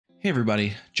Hey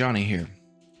everybody, Johnny here.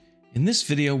 In this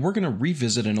video, we're going to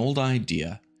revisit an old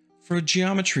idea for a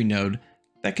geometry node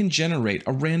that can generate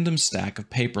a random stack of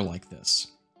paper like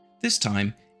this. This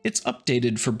time, it's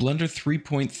updated for Blender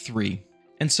 3.3,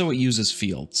 and so it uses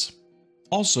fields.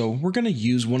 Also, we're going to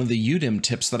use one of the UDIM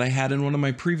tips that I had in one of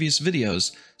my previous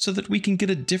videos so that we can get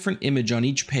a different image on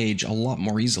each page a lot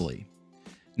more easily.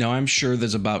 Now, I'm sure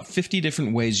there's about 50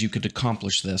 different ways you could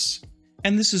accomplish this,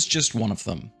 and this is just one of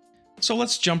them. So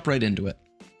let's jump right into it.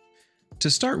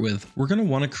 To start with, we're going to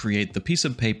want to create the piece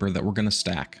of paper that we're going to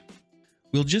stack.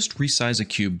 We'll just resize a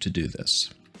cube to do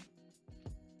this.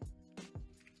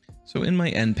 So in my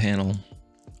end panel,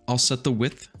 I'll set the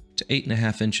width to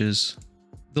 8.5 inches,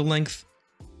 the length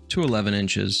to 11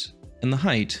 inches, and the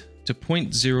height to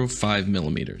 0.05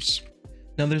 millimeters.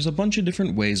 Now there's a bunch of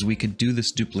different ways we could do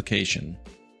this duplication,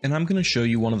 and I'm going to show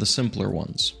you one of the simpler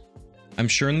ones. I'm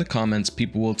sure in the comments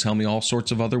people will tell me all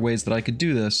sorts of other ways that I could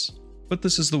do this, but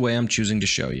this is the way I'm choosing to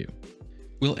show you.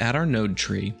 We'll add our node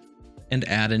tree and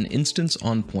add an instance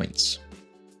on points.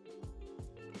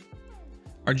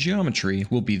 Our geometry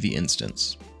will be the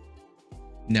instance.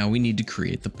 Now we need to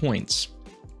create the points.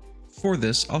 For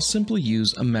this, I'll simply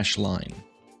use a mesh line.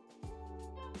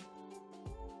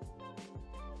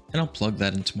 And I'll plug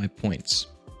that into my points.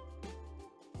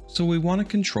 So we want to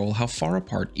control how far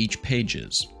apart each page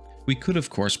is. We could, of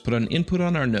course, put an input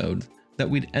on our node that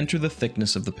we'd enter the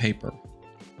thickness of the paper,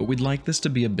 but we'd like this to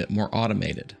be a bit more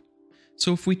automated.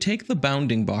 So if we take the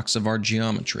bounding box of our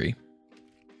geometry,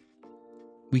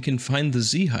 we can find the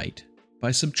z height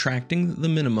by subtracting the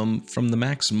minimum from the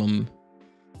maximum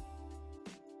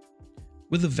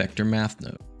with a vector math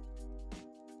node.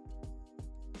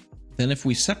 Then if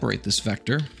we separate this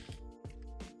vector,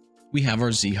 we have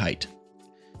our z height.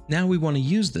 Now we want to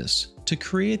use this to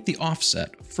create the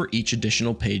offset for each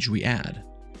additional page we add.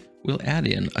 We'll add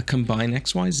in a combine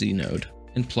XYZ node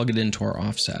and plug it into our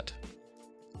offset.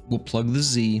 We'll plug the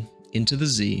Z into the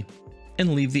Z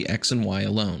and leave the X and Y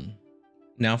alone.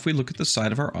 Now if we look at the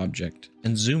side of our object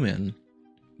and zoom in,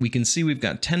 we can see we've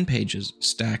got 10 pages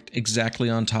stacked exactly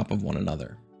on top of one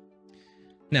another.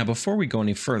 Now before we go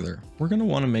any further, we're going to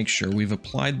want to make sure we've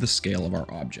applied the scale of our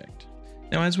object.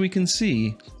 Now as we can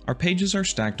see, our pages are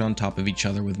stacked on top of each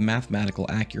other with mathematical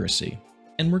accuracy,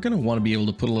 and we're going to want to be able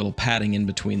to put a little padding in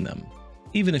between them,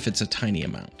 even if it's a tiny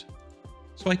amount.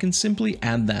 So I can simply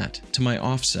add that to my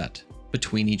offset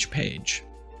between each page.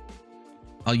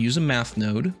 I'll use a math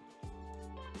node,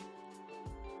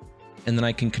 and then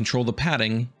I can control the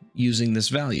padding using this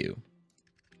value.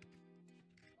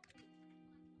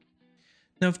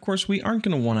 Now of course we aren't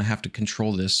going to want to have to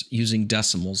control this using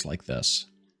decimals like this.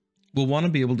 We'll want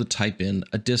to be able to type in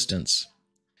a distance.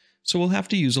 So we'll have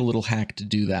to use a little hack to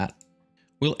do that.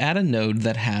 We'll add a node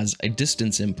that has a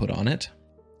distance input on it.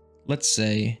 Let's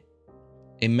say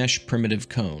a mesh primitive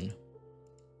cone.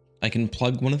 I can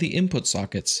plug one of the input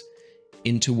sockets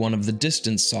into one of the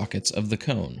distance sockets of the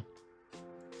cone.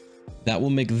 That will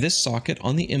make this socket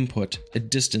on the input a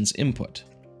distance input.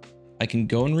 I can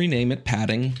go and rename it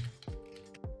padding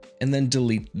and then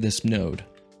delete this node.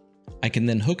 I can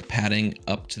then hook padding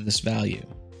up to this value.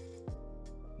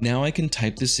 Now I can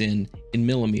type this in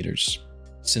millimeters,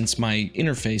 since my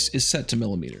interface is set to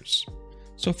millimeters.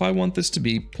 So if I want this to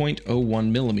be 0.01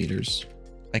 millimeters,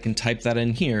 I can type that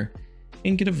in here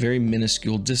and get a very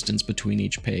minuscule distance between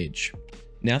each page.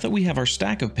 Now that we have our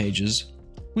stack of pages,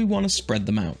 we want to spread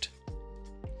them out.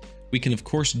 We can of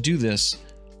course do this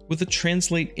with a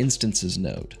translate instances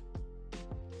node.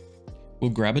 We'll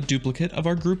grab a duplicate of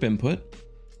our group input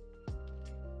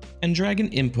and drag an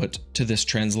input to this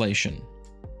translation.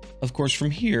 Of course,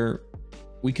 from here,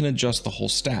 we can adjust the whole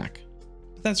stack,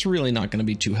 but that's really not going to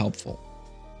be too helpful.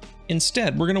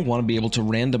 Instead, we're going to want to be able to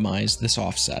randomize this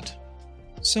offset.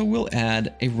 So we'll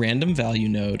add a random value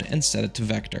node and set it to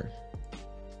vector.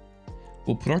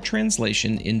 We'll put our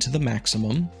translation into the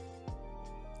maximum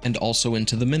and also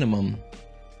into the minimum.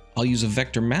 I'll use a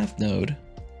vector math node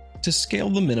to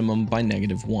scale the minimum by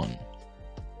 -1.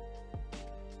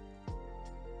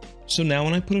 So now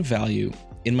when I put a value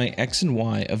in my X and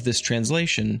Y of this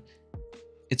translation,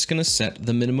 it's going to set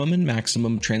the minimum and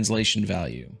maximum translation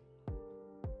value.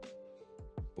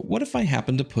 But what if I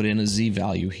happen to put in a Z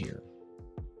value here?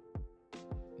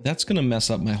 That's going to mess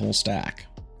up my whole stack.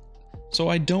 So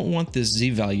I don't want this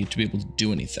Z value to be able to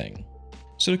do anything.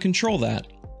 So to control that,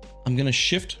 I'm going to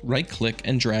shift right click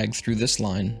and drag through this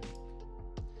line.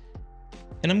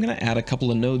 And I'm going to add a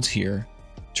couple of nodes here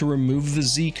to remove the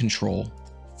Z control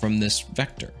from this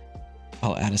vector.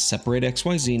 I'll add a separate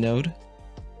XYZ node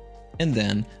and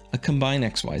then a combine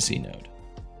XYZ node.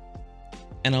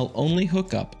 And I'll only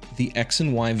hook up the X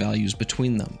and Y values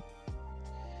between them.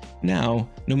 Now,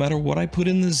 no matter what I put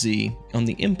in the Z on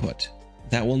the input,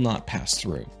 that will not pass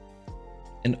through,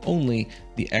 and only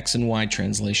the X and Y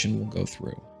translation will go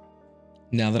through.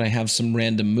 Now that I have some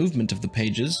random movement of the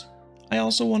pages, I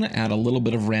also want to add a little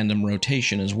bit of random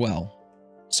rotation as well.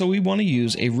 So we want to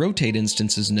use a rotate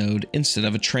instances node instead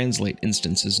of a translate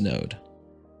instances node.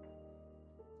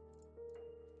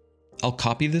 I'll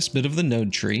copy this bit of the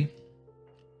node tree,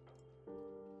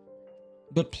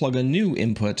 but plug a new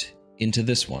input into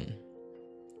this one,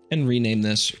 and rename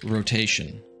this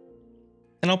rotation.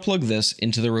 And I'll plug this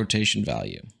into the rotation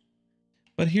value.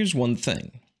 But here's one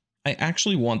thing. I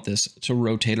actually want this to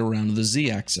rotate around the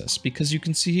Z-axis, because you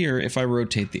can see here if I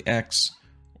rotate the X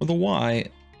or the Y,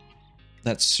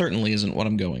 that certainly isn't what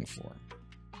I'm going for.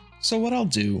 So what I'll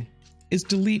do is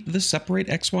delete the separate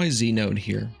XYZ node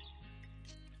here,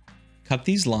 cut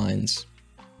these lines,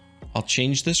 I'll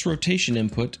change this rotation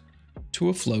input to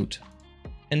a float,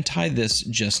 and tie this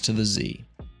just to the Z.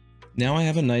 Now I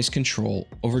have a nice control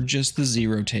over just the Z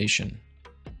rotation.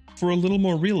 For a little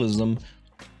more realism,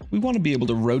 we want to be able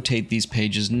to rotate these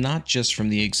pages not just from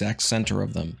the exact center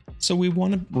of them, so we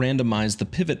want to randomize the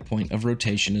pivot point of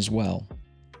rotation as well.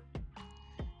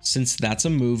 Since that's a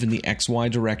move in the XY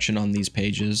direction on these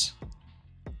pages,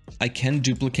 I can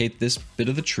duplicate this bit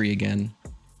of the tree again,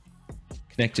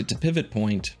 connect it to pivot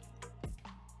point,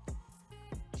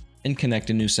 and connect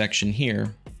a new section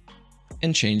here,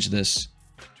 and change this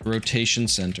to rotation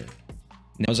center.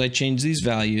 Now as I change these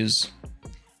values,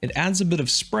 it adds a bit of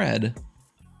spread,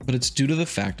 but it's due to the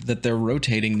fact that they're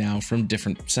rotating now from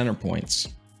different center points.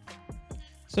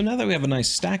 So now that we have a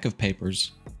nice stack of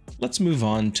papers, let's move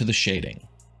on to the shading.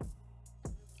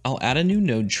 I'll add a new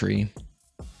node tree,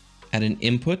 add an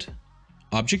input,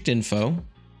 object info,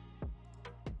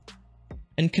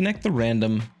 and connect the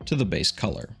random to the base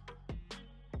color.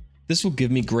 This will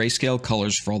give me grayscale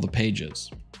colors for all the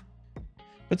pages.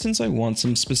 But since I want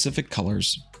some specific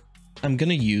colors, I'm going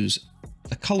to use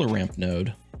a color ramp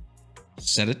node,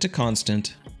 set it to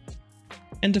constant,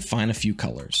 and define a few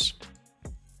colors.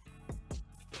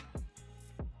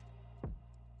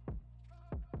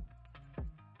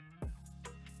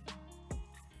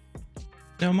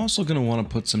 Now I'm also going to want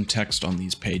to put some text on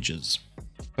these pages,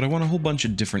 but I want a whole bunch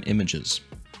of different images.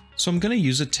 So I'm going to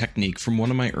use a technique from one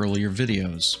of my earlier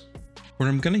videos, where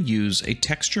I'm going to use a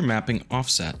texture mapping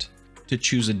offset to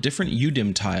choose a different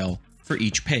UDIM tile for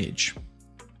each page.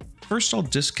 First I'll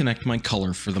disconnect my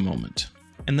color for the moment,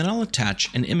 and then I'll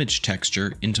attach an image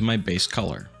texture into my base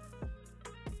color.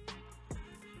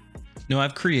 Now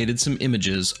I've created some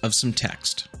images of some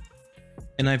text,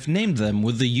 and I've named them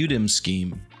with the UDIM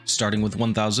scheme, starting with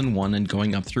 1001 and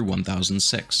going up through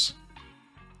 1006.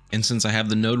 And since I have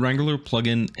the Node Wrangler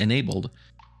plugin enabled,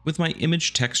 with my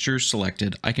image texture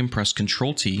selected, I can press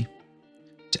Ctrl-T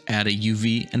to add a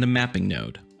UV and a mapping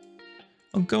node.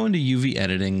 I'll go into UV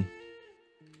editing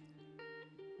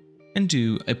and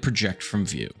do a project from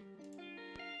view.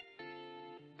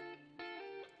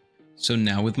 So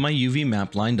now with my UV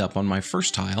map lined up on my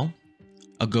first tile,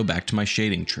 I'll go back to my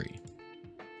shading tree.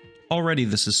 Already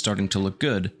this is starting to look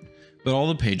good, but all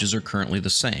the pages are currently the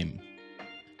same.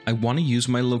 I want to use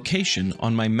my location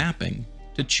on my mapping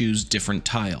to choose different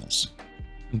tiles.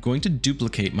 I'm going to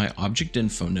duplicate my object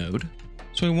info node,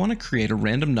 so I want to create a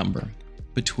random number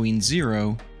between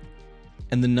 0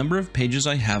 and the number of pages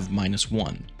I have minus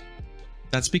 1.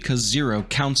 That's because 0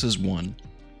 counts as 1,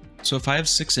 so if I have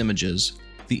 6 images,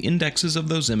 the indexes of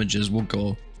those images will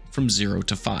go from 0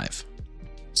 to 5.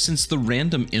 Since the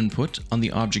random input on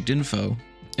the object info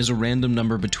is a random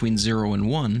number between 0 and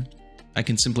 1, I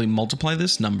can simply multiply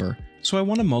this number, so I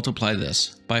want to multiply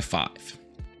this by 5.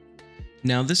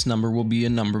 Now this number will be a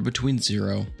number between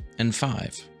 0 and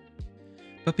 5.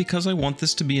 But because I want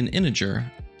this to be an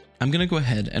integer, I'm going to go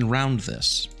ahead and round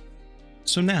this.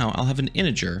 So now I'll have an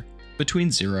integer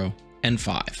between 0 and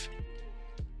 5.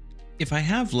 If I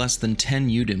have less than 10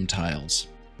 UDIM tiles,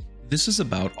 this is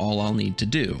about all I'll need to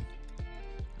do.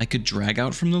 I could drag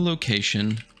out from the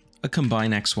location a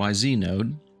combine XYZ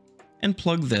node and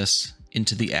plug this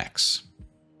into the X.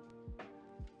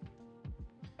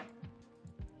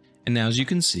 And now as you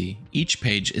can see, each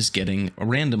page is getting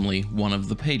randomly one of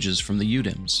the pages from the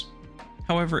UDIMs.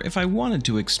 However, if I wanted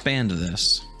to expand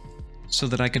this so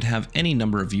that I could have any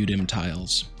number of UDIM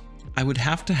tiles, I would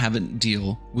have to have it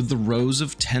deal with the rows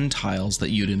of 10 tiles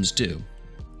that UDIMs do.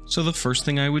 So the first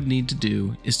thing I would need to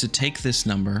do is to take this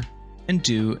number and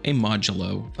do a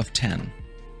modulo of 10.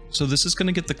 So this is going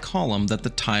to get the column that the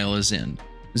tile is in,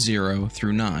 0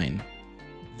 through 9.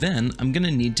 Then I'm going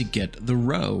to need to get the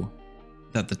row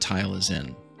that the tile is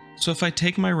in. So if I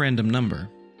take my random number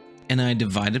and I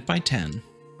divide it by 10,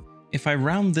 If I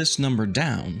round this number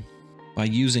down by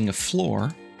using a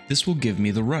floor, this will give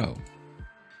me the row.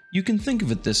 You can think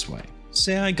of it this way.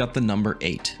 Say I got the number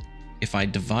 8. If I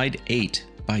divide 8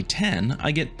 by 10,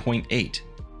 I get 0.8.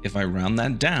 If I round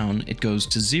that down, it goes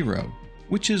to 0,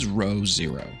 which is row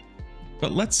 0.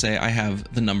 But let's say I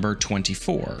have the number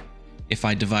 24. If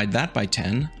I divide that by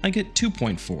 10, I get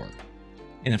 2.4.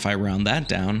 And if I round that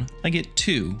down, I get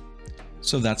 2.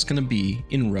 So that's going to be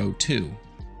in row 2.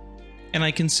 And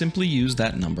I can simply use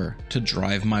that number to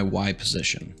drive my Y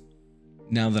position.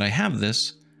 Now that I have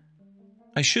this,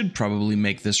 I should probably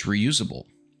make this reusable.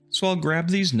 So I'll grab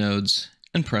these nodes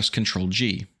and press Ctrl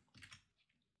G.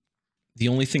 The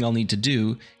only thing I'll need to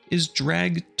do is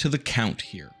drag to the count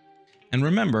here. And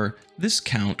remember, this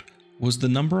count was the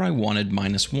number I wanted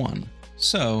 -1.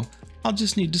 So I'll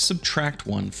just need to subtract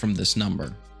 1 from this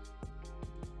number.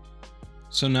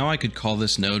 So now I could call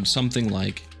this node something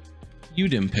like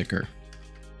UDIM picker.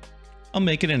 I'll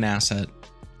make it an asset.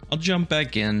 I'll jump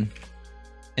back in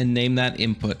and name that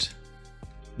input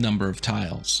number of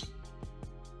tiles.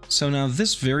 So now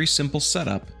this very simple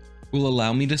setup will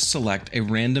allow me to select a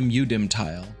random UDIM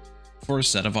tile for a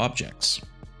set of objects.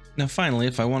 Now finally,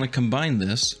 if I want to combine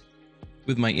this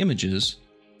with my images,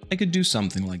 I could do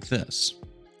something like this.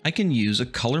 I can use a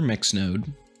color mix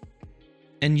node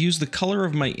and use the color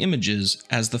of my images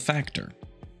as the factor.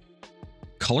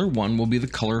 Color 1 will be the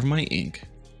color of my ink.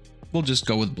 We'll just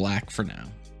go with black for now.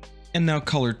 And now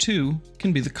color 2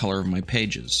 can be the color of my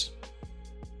pages.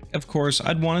 Of course,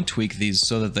 I'd want to tweak these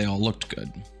so that they all looked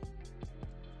good.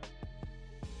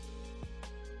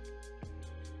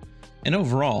 And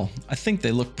overall, I think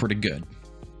they look pretty good.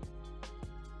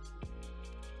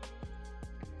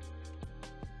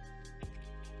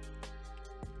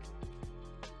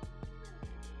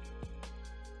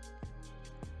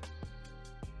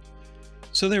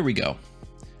 So there we go.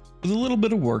 With a little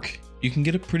bit of work, you can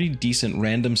get a pretty decent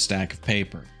random stack of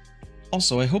paper.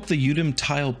 Also, I hope the UDIM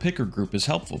tile picker group is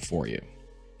helpful for you.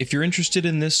 If you're interested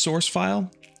in this source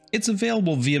file, it's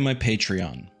available via my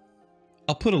Patreon.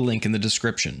 I'll put a link in the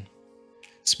description.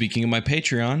 Speaking of my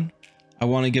Patreon, I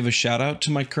want to give a shout out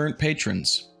to my current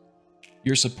patrons.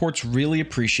 Your support's really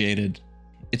appreciated.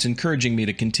 It's encouraging me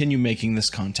to continue making this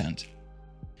content.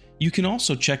 You can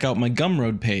also check out my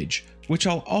Gumroad page, which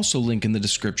I'll also link in the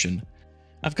description.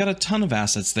 I've got a ton of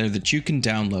assets there that you can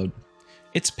download.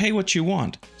 It's pay what you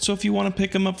want, so if you want to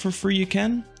pick them up for free, you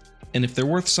can. And if they're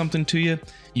worth something to you,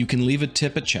 you can leave a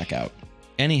tip at checkout.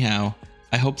 Anyhow,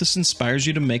 I hope this inspires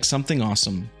you to make something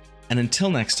awesome. And until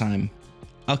next time,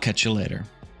 I'll catch you later.